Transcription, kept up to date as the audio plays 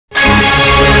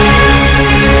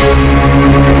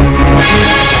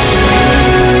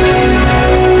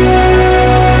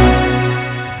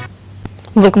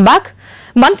Welcome back.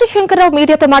 మంత్రి శంకర్ రావు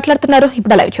మీడియాతో మాట్లాడుతున్నారు.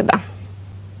 ఇప్పుడు లైవ్ చూద్దాం.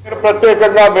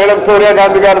 ప్రత్యేకంగా మేడం సోనియా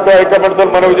గాంధీ గారితో హైకమాండ్తో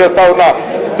మనవి చేస్తా ఉన్నా,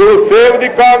 to save the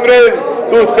Congress,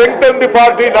 to strengthen the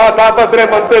party. నా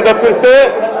తాపత్రయం అంతే తప్పిస్తే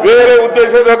వేరే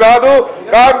ఉద్దేశంతో కాదు.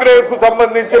 కాంగ్రెస్ కు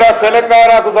సంబంధించిన,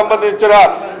 తెలంగాణకు సంబంధించిన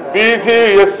బీసీ,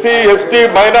 ఎస్సీ, ఎస్టీ,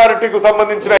 మైనారిటీకు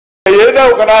సంబంధించిన ఏదో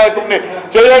ఒక నాయకుడిని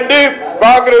చేయండి.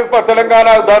 కాంగ్రెస్ తెలంగాణ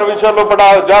దాని విషయంలో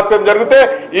జాప్యం జరిగితే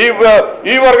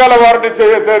ఈ వర్గాల వారిని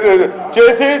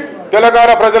చేసి తెలంగాణ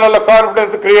ప్రజలలో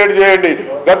కాన్ఫిడెన్స్ క్రియేట్ చేయండి.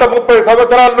 గత 30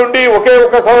 సంవత్సరాల నుండి ఒకే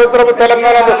ఒక సంవత్సరం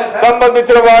తెలంగాణకు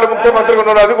సంబంధించిన వారు ముఖ్యమంత్రిగా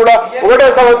ఉన్నారు. అది కూడా ఒకటే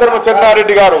సంవత్సరం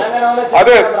చెన్నారెడ్డి గారు.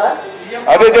 అదే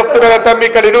చెప్తున్నారు తమ్మి,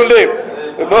 ఇక్కడ ఇనుంది.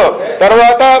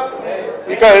 తర్వాత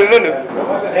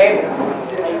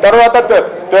తర్వాత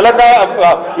తెలంగాణ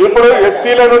ఇప్పుడు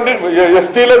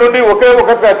ఎస్టీల నుండి ఒకే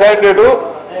ఒక క్యాండిడేట్,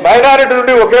 మైనారిటీ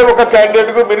నుండి ఒకే ఒక క్యాండిడేట్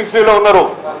కు మినిస్ట్రీలో ఉన్నారు.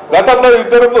 గతంలో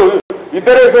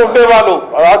ఇద్దరేసి ఉండేవాళ్ళు.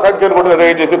 ఆ సంఖ్యను కూడా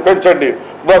దయచేసి పెంచండి.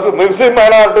 ముస్లిం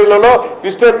మైనారిటీలలో,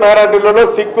 క్రిస్టియన్ మైనారిటీలలో,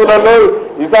 సిక్కులలో,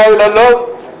 ఇసాయిలలో,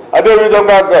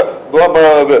 అదేవిధంగా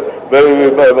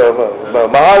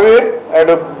మహావీర్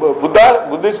అండ్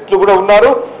బుద్ధిస్టులు కూడా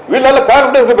ఉన్నారు. వీళ్ళ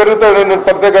కాన్ఫిడెన్స్ పెరుగుతుంది. నేను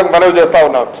ప్రత్యేకంగా మనవి చేస్తా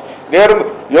ఉన్నాను. నేను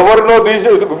ఎవరినో తీసి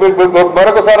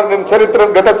మరొకసారి నేను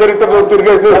గత చరిత్రను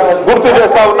తిరిగేసి గుర్తు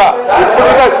చేస్తా ఉన్నా. ఇప్పుడు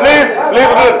ప్లీజ్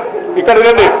ఇక్కడ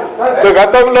రండి.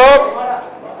 గతంలో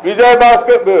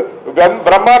విజయభాస్కర్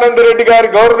బ్రహ్మానంద రెడ్డి గారి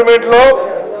గవర్నమెంట్ లో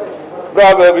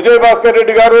విజయభాస్కర్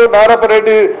రెడ్డి గారు,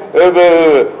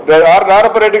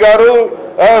 నారపరెడ్డి గారు,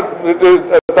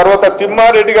 తర్వాత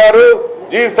తిమ్మారెడ్డి గారు,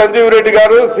 జి సంజీవ్ రెడ్డి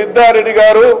గారు, సిద్ధారెడ్డి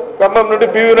గారు, ఖమ్మం నుండి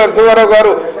పివి నరసింహారావు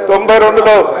గారు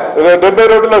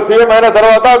 72లో సీఎం అయిన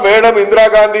తర్వాత మేడం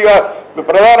ఇందిరాగాంధీగా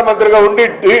ప్రధానమంత్రిగా ఉండి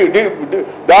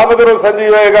దామోదరం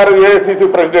సంజీవయ్య గారు ఏఐసిసి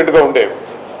ప్రెసిడెంట్ గా ఉండే.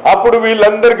 అప్పుడు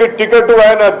వీళ్ళందరికీ టికెట్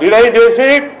ఆయన డినై చేసి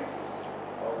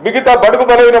మిగతా బడుగు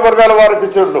బలైన వర్గాల వారికి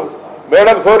ఇచ్చిండు.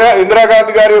 మేడం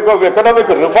ఇందిరాగాంధీ గారి యొక్క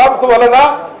ఎకనామిక్ రిఫార్మ్స్ వలన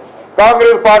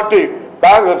కాంగ్రెస్ పార్టీ,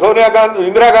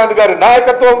 ఇందిరాగాంధీ గారి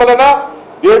నాయకత్వం వలన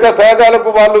దేశ త్యాగాలకు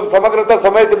వాళ్ళు సమగ్రత,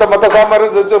 సమైక్యత, మత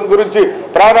సామరస్యం గురించి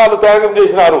ప్రాణాలు త్యాగం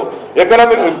చేసినారు.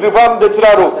 ఎకనామిక్ రిఫార్మ్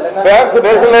తెచ్చినారు. బ్యాంక్స్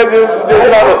నేషనలైజ్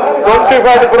చేసినారు.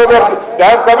 25 programmes.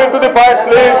 Coming to the point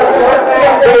please.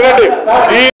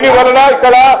 దీని వలన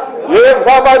ఇక్కడ ఏ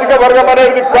సామాజిక వర్గం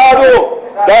అనేది కాదు,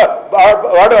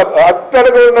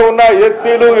 అట్టడుగున ఉన్న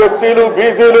ఎస్సీలు, ఎస్టీలు,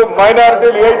 బీసీలు,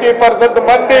 మైనారిటీలు 80%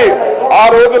 మంది ఆ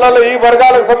రోజులలో ఈ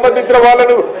వర్గాలకు సంబంధించిన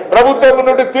వాళ్ళను ప్రభుత్వం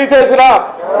నుండి తీసేసిన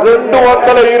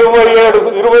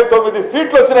 229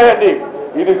 సీట్లు వచ్చినాయండి.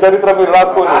 ఇది చరిత్ర మీరు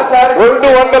రాసుకోండి.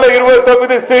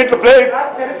 229 సీట్లు. ప్లీజ్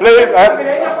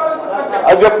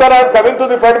అది చెప్తారా? Coming to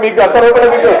the point. మీకు అంత రూపాయలు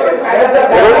మీకు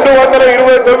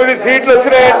 229 సీట్లు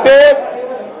వచ్చినాయంటే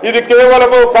ఇది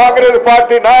కేవలము Congress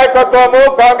party నాయకత్వము,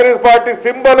 Congress party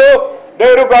symbol.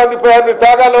 Nehru Gandhi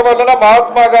త్యాగాల వలన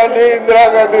మహాత్మా గాంధీ,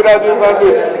 ఇందిరాగాంధీ, రాజీవ్ గాంధీ,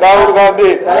 రాహుల్ గాంధీ,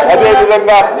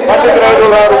 అదేవిధంగా పండిత్ నెహ్రూ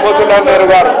గారు, మోతీలాల్ నెహ్రూ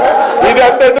గారు. ఇది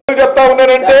అంత ఎందుకు చెప్తా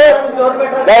ఉన్నానంటే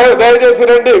దయచేసి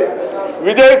రండి.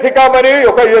 విజయ్ శిఖామణి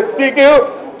ఒక ఎస్సీకి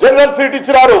జనరల్ సీట్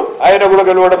ఇచ్చినారు. ఆయన కూడా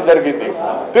గెలవడం జరిగింది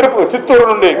చిత్తూరు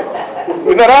నుండి.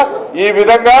 విన్నారా? ఈ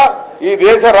విధంగా ఈ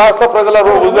దేశ రాష్ట్ర ప్రజల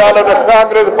హృదయాలను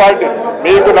కాంగ్రెస్ పార్టీ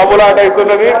మీకు నవ్వులాట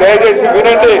అవుతున్నది. దయచేసి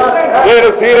వినండి. నేను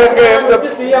సీరియస్ గా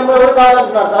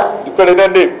ఇక్కడ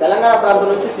వినండి.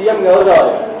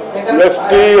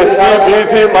 ఎస్టీ, ఎస్సీ,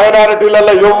 బీసీ,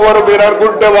 మైనారిటీలలో ఎవరు మీరు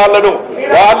అనుకుంటే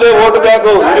వాళ్ళే ఓటు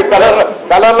బ్యాంకు. ఇది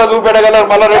కలర్లో చూపెట్టగలరు.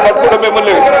 మళ్ళీ రేపు పట్టుకుంటే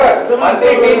మిమ్మల్ని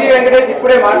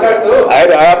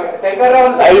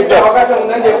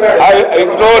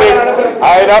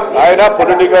ఆయన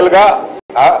పొలిటికల్ గా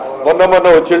మొన్న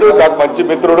వచ్చిండు. నాకు మంచి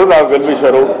మిత్రుడు, నాకు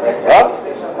గెలిపించారు.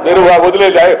 నేను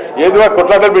వదిలేదు. ఏదో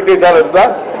కొట్లాటలు పెట్టించాలంట.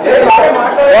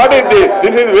 What is this?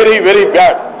 This is very very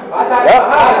bad.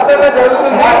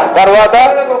 తర్వాత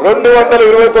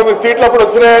 229 సీట్లు అప్పుడు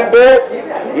వచ్చినాయంటే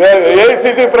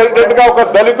ఏఐసిసి ప్రెసిడెంట్ గా ఒక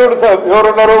దళితుడు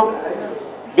ఎవరున్నారు?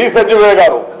 డి సంజీవయ్య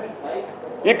గారు.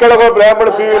 ఇక్కడ ఒక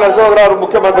బ్రాహ్మణుడు పివి నరసింహారావు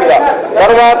ముఖ్యమంత్రిగా.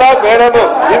 తర్వాత మేడం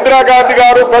ఇందిరాగాంధీ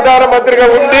గారు ప్రధానమంత్రిగా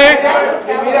ఉండి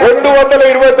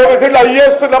 229 సీట్లు,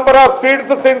 highest number of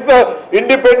seats since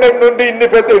independent నుండి ఇన్ని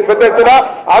పెద్ద ఎత్తున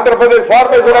ఆంధ్రప్రదేశ్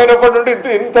ఫార్మేషన్ అయినప్పటి నుండి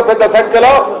ఇంత పెద్ద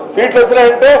సంఖ్యలో సీట్లు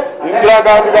వచ్చినాయంటే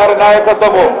ఇందిరాగాంధీ గారి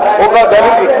నాయకత్వము. ఒక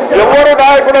దళితుడు ఎవరు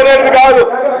నాయకుడు అనేది కాదు.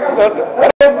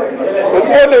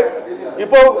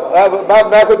 ఇప్పుడు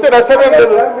నాకు వచ్చే నష్టం ఏం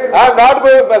లేదు. I'm not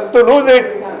going to lose it.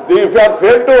 If you have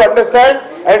failed to understand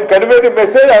and convey the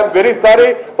message, I am very sorry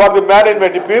for the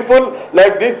management. People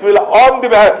like this will harm the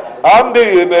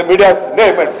media's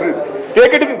name and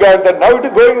take it in hand. Now it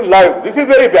is going live. This is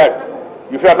very bad.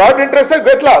 If you are not interested,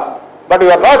 get lost. but you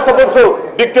are not supposed to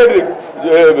dictate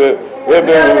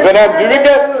when I am giving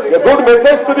a good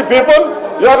message to the people,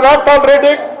 you are not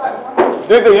tolerating.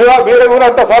 మీరు కూడా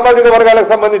అంత సామాజిక వర్గాలకు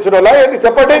సంబంధించిన వాళ్ళ ఏంటి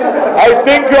చెప్పండి. I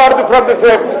think you are the from the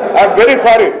same. I'm very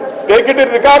sorry. Take it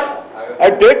in record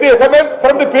and take the SMS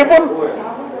from the people.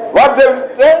 What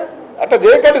they అట్లా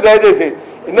చేయకండి దయచేసి.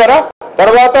 విన్నారా?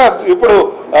 తర్వాత ఇప్పుడు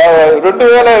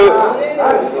 2000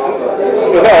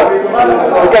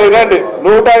 ఇక్కడ ఇదండి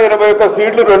 181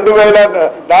 సీట్లు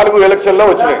 2004 ఎలక్షన్లో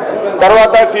వచ్చినాయి.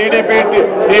 తర్వాత టీడీపీ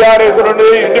టీఆర్ఎస్ నుండి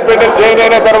ఇండిపెండెంట్ జాయిన్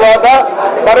అయిన తర్వాత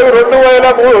మనకు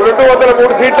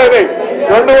 203 సీట్లు అయినాయి.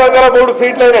 203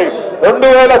 సీట్లు అయినాయి.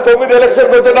 2009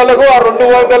 ఎలక్షన్కి వచ్చిన వాళ్ళకు ఆ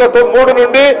 203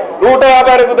 నుండి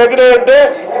 152 తగ్గినాయంటే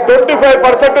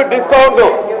 25% డిస్కౌంట్.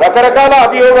 రకరకాల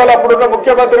అభియోగాలు అప్పుడున్న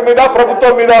ముఖ్యమంత్రి మీద,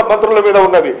 ప్రభుత్వం మీద, మంత్రుల మీద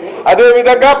ఉన్నది. అదే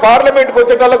విధంగా పార్లమెంట్కి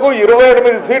వచ్చేటలకు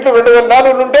 28 సీట్లు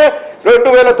 2004 నుండే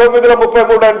 2009లో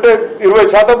 33 అంటే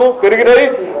 20% పెరిగినాయి.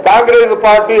 కాంగ్రెస్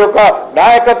పార్టీ యొక్క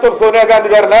నాయకత్వం, సోనియా గాంధీ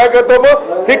గారి నాయకత్వము,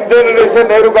 6th generation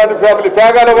Nehru Gandhi family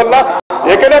త్యాగాల వల్ల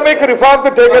economic reforms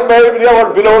taken by our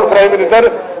beloved prime minister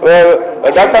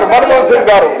doctor Manmohan Singh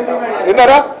గారు.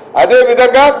 విన్నారా? అదే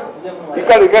విధంగా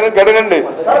ఇక్కడ గడినండి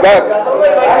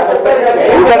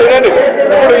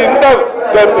ఇప్పుడు ఇంత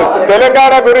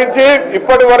తెలంగాణ గురించి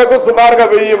ఇప్పటి వరకు సుమారుగా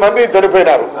 1000 మంది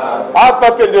చనిపోయినారు,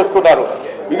 ఆత్మహత్యలు చేసుకున్నారు.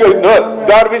 ఇక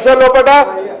దాని విషయంలో కూడా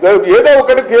ఏదో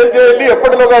ఒకటి తేల్చేయాలి.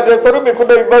 ఎప్పటిలోగా చేస్తారు,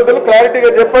 మీకున్న ఇబ్బందులు క్లారిటీగా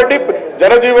చెప్పండి.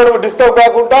 జనజీవనం డిస్టర్బ్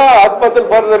కాకుండా, ఆత్మహత్యలు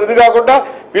ఫర్దర్ ఇది కాకుండా,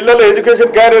 పిల్లల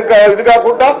ఎడ్యుకేషన్ క్యారియర్ ఇది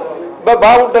కాకుండా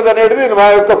బాగుంటుంది అనేది మా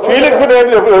యొక్క ఫీలింగ్స్ నేను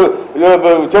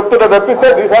చెప్తున్నా తప్పిస్తే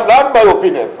these are not my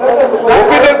opinion.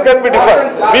 Opinions can be different.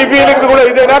 Me feelings కూడా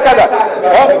ఇదేనా కదా?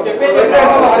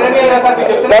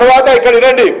 తర్వాత ఇక్కడ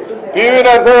రండి, పివి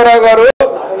నరసింహారావు గారు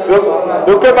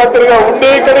ముఖ్యమంత్రిగా ఉండి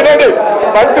ఇక్కడ రండి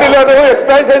మంత్రిలను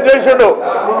ఎక్స్పాన్షన్ చేసిండు,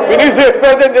 మినిస్ట్రీ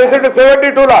ఎక్స్పాన్షన్ చేసిండు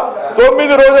 72లో.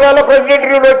 9 రోజులలో ప్రెసిడెంట్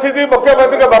రూల్ వచ్చింది,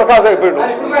 ముఖ్యమంత్రిగా బర్ఖాస్ అయిపోయిండు.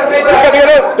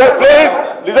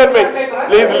 లిజన్ మీ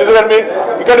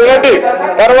ఇక్కడ రండి.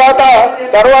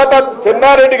 తర్వాత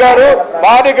చెన్నారెడ్డి గారు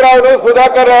మాణిక్ రావును,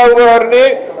 సుధాకర్ రావు గారిని,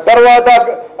 తర్వాత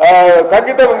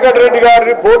సంగీత వెంకటరెడ్డి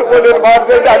గారిని పోర్టుపోలియోలు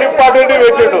మార్చేసి అనిపాటెడ్డి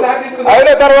పెట్టిండు. అయిన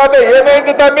తర్వాత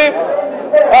ఏమైంది తమ్మి?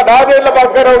 నాదేళ్ల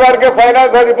భాస్కర్రావు గారికి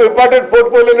ఫైనాన్స్ అది ఇంపార్టెంట్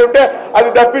పోర్ట్ఫోలియోలు ఉంటే అది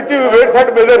తప్పించి వెయిట్స్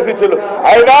అండ్ మెజర్స్ ఇచ్చారు.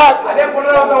 అయినా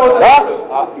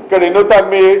ఇక్కడ ఇన్ను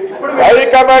తమ్మి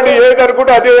హైకమాండ్ ఏది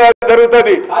అనుకుంటే అదే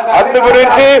జరుగుతుంది. అందు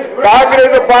గురించి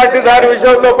కాంగ్రెస్ పార్టీ దాని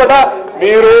విషయంలో కూడా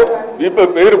మీరు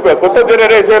కొత్త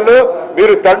జనరేషన్,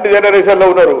 మీరు థర్డ్ జనరేషన్ లో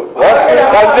ఉన్నారు.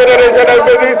 ఫస్ట్ జనరేషన్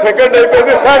అయిపోయింది, సెకండ్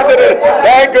అయిపోయింది, third generation.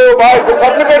 Thank you bye.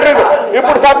 Supplementaries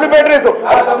ఇప్పుడు సప్లిమెంటరీస్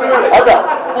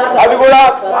అది కూడా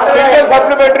సింగిల్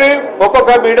సప్లిమెంటరీ. ఒక్కొక్క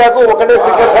మీడియాకు ఒకటే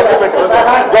సింగిల్ సప్లిమెంటరీ.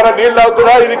 జర నీళ్ళు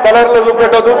అవుతున్నా, ఇది కలర్ లో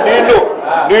చూపెట్టదు.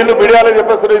 నీళ్లు మీడియాలో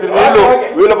చెప్పేస్తున్నారు, ఇది నీళ్లు.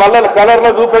 వీళ్ళు మళ్ళీ కలర్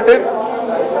లో చూపెట్టి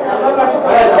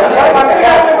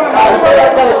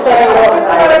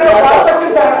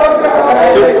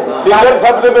సింగిల్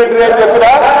సప్లిమెంటరీ అని చెప్పినా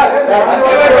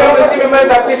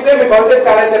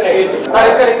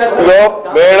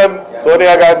మేడం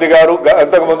సోనియా గాంధీ గారు,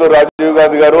 అంతకుముందు రాజీవ్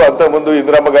గాంధీ గారు, అంతకుముందు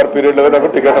ఇందిరమ్మ గారి పీరియడ్ లో నాకు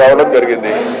టికెట్ రావడం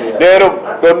జరిగింది. నేను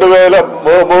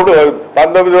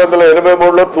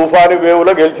 1983లో తుఫాని వేవ్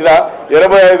లో గెలిచిన.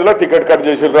 85లో టికెట్ కట్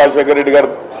చేసి రాజశేఖర రెడ్డి గారు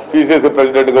పిసిసి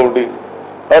ప్రెసిడెంట్ గా ఉండి,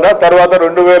 అవునా? తర్వాత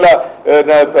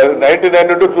 1999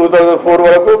 నుండి 2004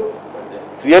 వరకు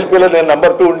సిఎల్పీలో నేను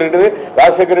నంబర్ 2 ఉండింది.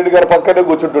 రాజశేఖర రెడ్డి గారి పక్కనే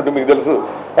కూర్చుంటుంటే మీకు తెలుసు.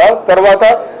 తర్వాత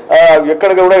ఎక్కడ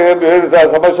కూడా ఏ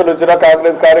సమస్యలు వచ్చినా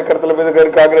కాంగ్రెస్ కార్యకర్తల మీద కానీ,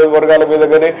 కాంగ్రెస్ వర్గాల మీద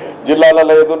కానీ,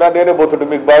 జిల్లాలలో ఏదున్నా నేనే పోతుంటే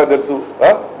మీకు బాగా తెలుసు,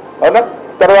 అవునా?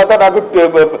 తర్వాత నాకు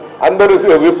అందరూ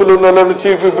విప్పులలో,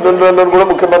 చీఫ్ విప్పులలో కూడా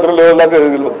ముఖ్యమంత్రులు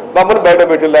మమ్మల్ని బయట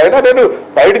పెట్టింది. అయినా నేను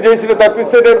బయట చేసిన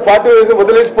తప్పిస్తే నేను పార్టీ వేసి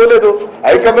వదిలేసిపోలేదు.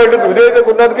 హైకమాండ్ విధేయత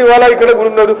ఉన్నందుకు ఇవాళ ఇక్కడ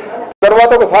ఉన్నది.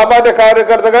 తర్వాత ఒక సామాన్య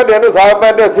కార్యకర్తగా, నేను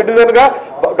సామాన్య సిటిజన్ గా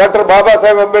డాక్టర్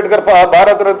బాబాసాహెబ్ అంబేద్కర్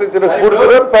భారతరత్న ఇచ్చిన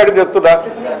స్ఫూర్తితో ఫైట్ చేస్తున్నా.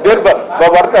 నేను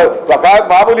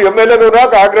మామూలు ఎమ్మెల్యేగా ఉన్నా,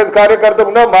 కాంగ్రెస్ కార్యకర్త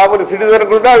ఉన్నా, మామూలు సిటిజన్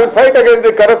ఉన్నా, I fight against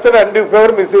the corruption and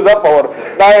favour misuse of power.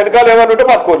 నా వెనకాల ఏమైనా ఉంటే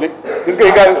పట్టుకోండి.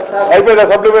 ఇంకా అయిపోయిందా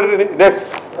సప్లిమెంటరీ? నెక్స్ట్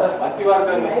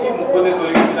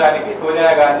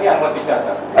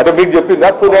అంటే మీకు చెప్పిందా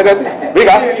సోనియా గాంధీ?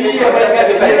 మీకా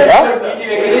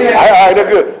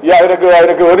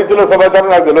ఆయనకు ఎవరిచ్చిన సమాచారం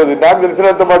నాకు తెలియదు. నాకు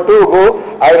తెలిసినంత మట్టుకు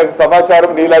ఆయనకు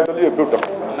సమాచారం నీలాంటి చెప్పి ఉంటాం.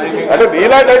 అంటే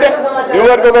నీలాంటి అంటే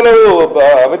న్యూయార్క్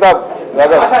అమితాబ్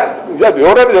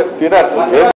ఎవరైనా సీనియర్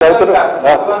ఏం చదువుతున్నా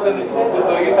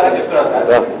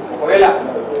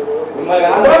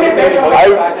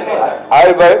I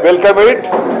welcome it.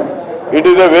 It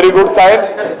is a very good sign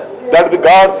that the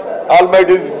God's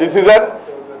almighty decision,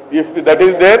 if that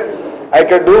is there, I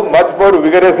can do much more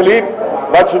vigorously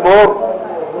much more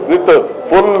with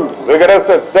full vigorous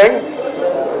strength.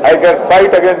 I can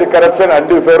fight against the corruption and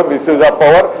for misuse of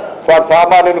power for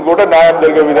సామాన్యుని కూడా న్యాయం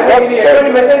జరిగే విధంగా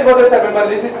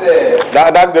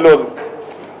నాకు తెలియదు.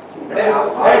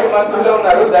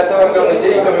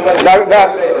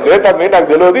 లేదమ్మి నాకు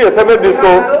తెలియదు. SMS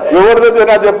తీసుకో ఎవరిదో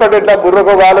నాకు చెప్పండి. ఇట్లా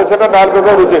బుర్రకు ఒక ఆలోచన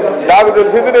నాలుగో రుచి నాకు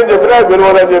తెలిసింది నేను చెప్పినా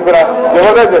తెలియదు అని చెప్పినా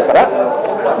జబర్దస్త్ చేస్తారా?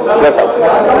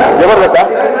 జబర్దస్తా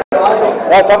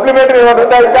సప్లిమెంటరీ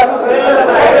ఏమంటుందా? ఇంకా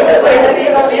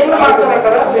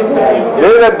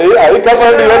లేదండి.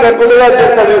 హైకమాండ్ ఏదనుకుంటుందో అది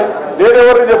చేస్తుంది. నేను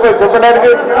ఎవరికి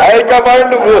చెప్పడానికి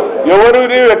హైకమాండ్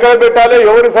ఎవరిని ఎక్కడ పెట్టాలి,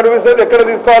 ఎవరి సర్వీసెస్ ఎక్కడ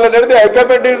తీసుకోవాలనేది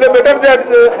high command is the better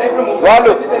that's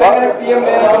వాళ్ళు.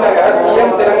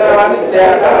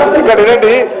 ఇక్కడ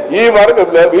ఏంటండి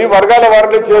ఈ వర్గాల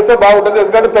వారిని చేస్తే బాగుంటుంది.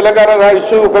 ఎందుకంటే తెలంగాణ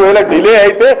ఇష్యూ ఒకవేళ డిలే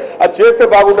అయితే అది చేస్తే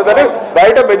బాగుంటుందని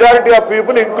బయట మెజారిటీ ఆఫ్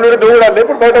పీపుల్ ఇంక్లూడ్ నువ్వు కూడా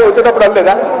ఇప్పుడు బయట వచ్చేటప్పుడు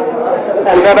అనలేదా?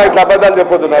 ఇంకా ఇట్లా అబద్ధాలు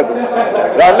చెప్పొద్దు నాకు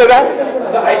రాలేదా?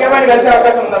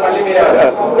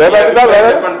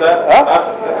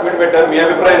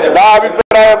 నా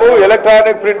అభిప్రాయము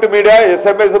ఎలక్ట్రానిక్ ప్రింట్ మీడియా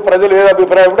ఎస్ఎంఎస్ ప్రజలు ఏదో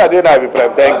అభిప్రాయం ఉంటే అదే నా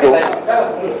అభిప్రాయం.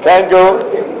 Thank you.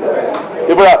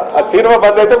 ఇప్పుడు ఆ సినిమా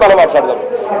బంద్ అయితే మనం మాట్లాడదాం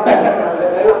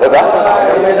కదా.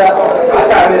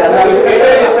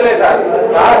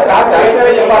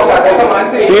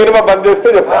 సినిమా బంద్ చేస్తే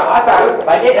చెప్తా.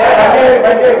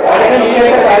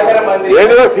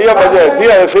 ఏదో సీఎం బంద్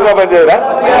చేయాలి. సినిమా బంద్ చేయరా?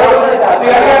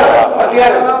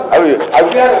 అవి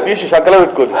తీసి శంకలో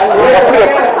పెట్టుకోండి. అప్పుడు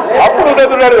చెప్తా. అప్పుడు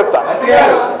ఉన్నది చెప్తా.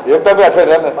 ఏంటో అట్లా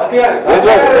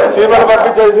సినిమాలు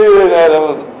పంపించేసి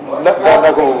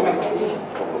నాకు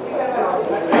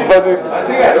ఇబ్బంది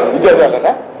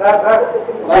ఇచ్చేదాలనా?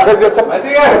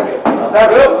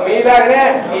 మీలాగనే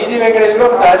ఈజీ వెంకటేశ్వర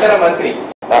ఒక సహచర మంత్రి,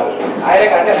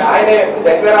 ఆయన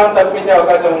శంకర్ రావు తప్పించే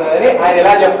అవకాశం ఉన్నదని ఆయన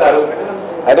ఎలా చెప్తారు?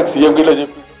 ఆయన సీఎం గిలో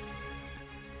చెప్పి